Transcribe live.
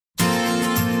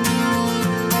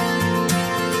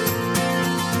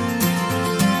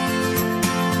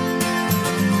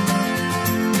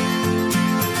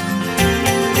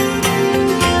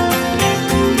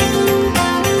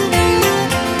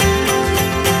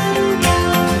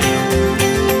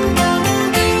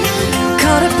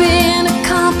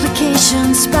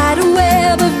creation, spider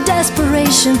web of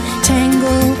desperation,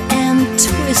 tangled and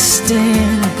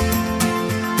twisted.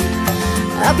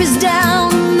 Up is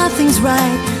down, nothing's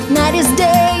right. Night is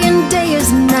day and day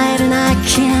is night, and I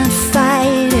can't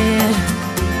fight it.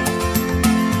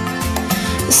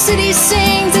 The city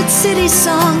sings its city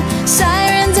song,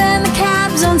 sirens and the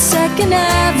cabs on 2nd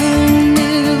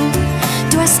Avenue.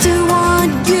 Do I still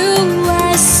want you?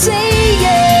 I say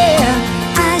yeah,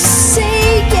 I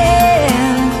say yeah.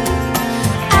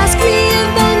 Ask me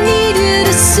if I need you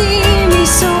to see me,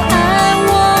 so I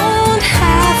won't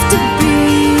have to be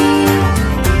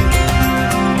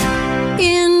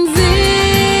invisible.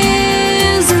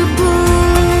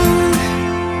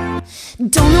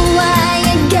 Don't know why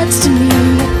it gets to me,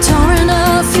 a torrent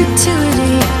of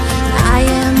futility. I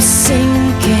am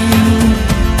sinking,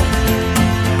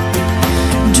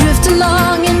 drift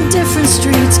along in different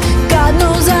streets. God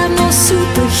knows I'm no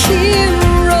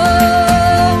superhero,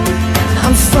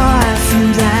 I'm far from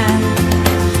that.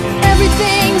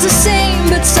 Everything's the same,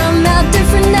 but somehow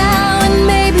different now, and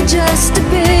maybe just a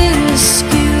bit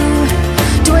askew.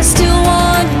 Do I still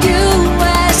want you?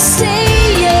 I say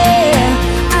yeah,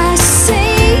 I say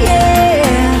yeah.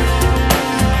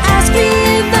 Ask me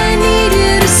if I need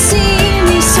you to see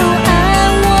me, so I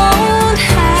won't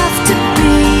have to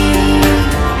be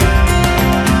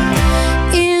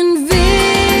invisible.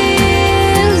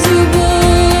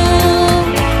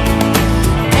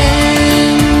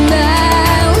 And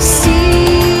I'll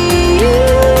see you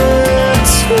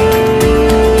too.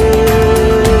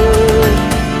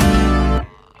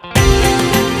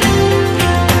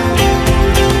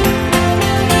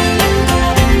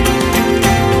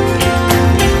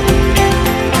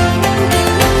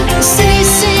 The city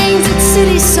sings its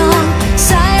city song,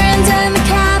 sirens and the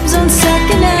cabs on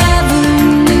 2nd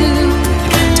Avenue.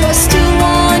 Do I still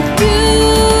want you?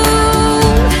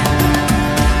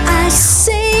 I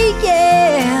say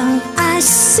yeah, I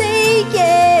say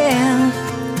yeah.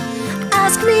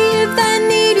 Ask me if I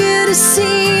need you to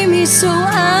see me, so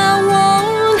I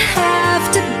won't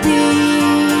have to be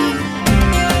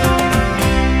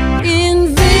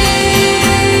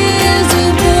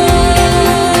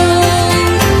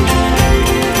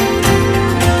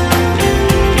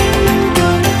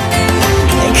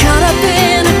caught up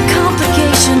in a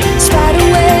complication, spider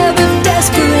web of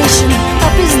desperation.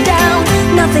 Up is down,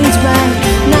 nothing's right.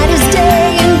 Night is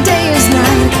day and day is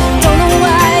night. Don't know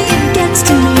why it gets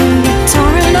to me, a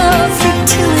torrent of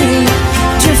futility.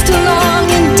 Drift along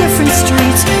in different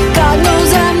streets. God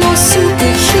knows I'm no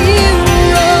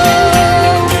superhero,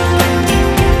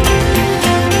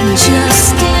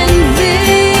 just invisible.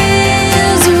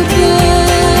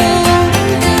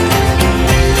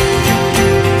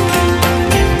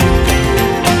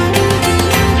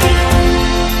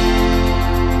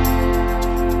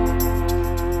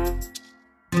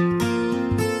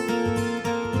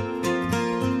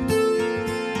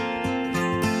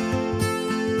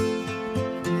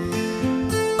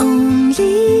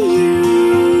 Only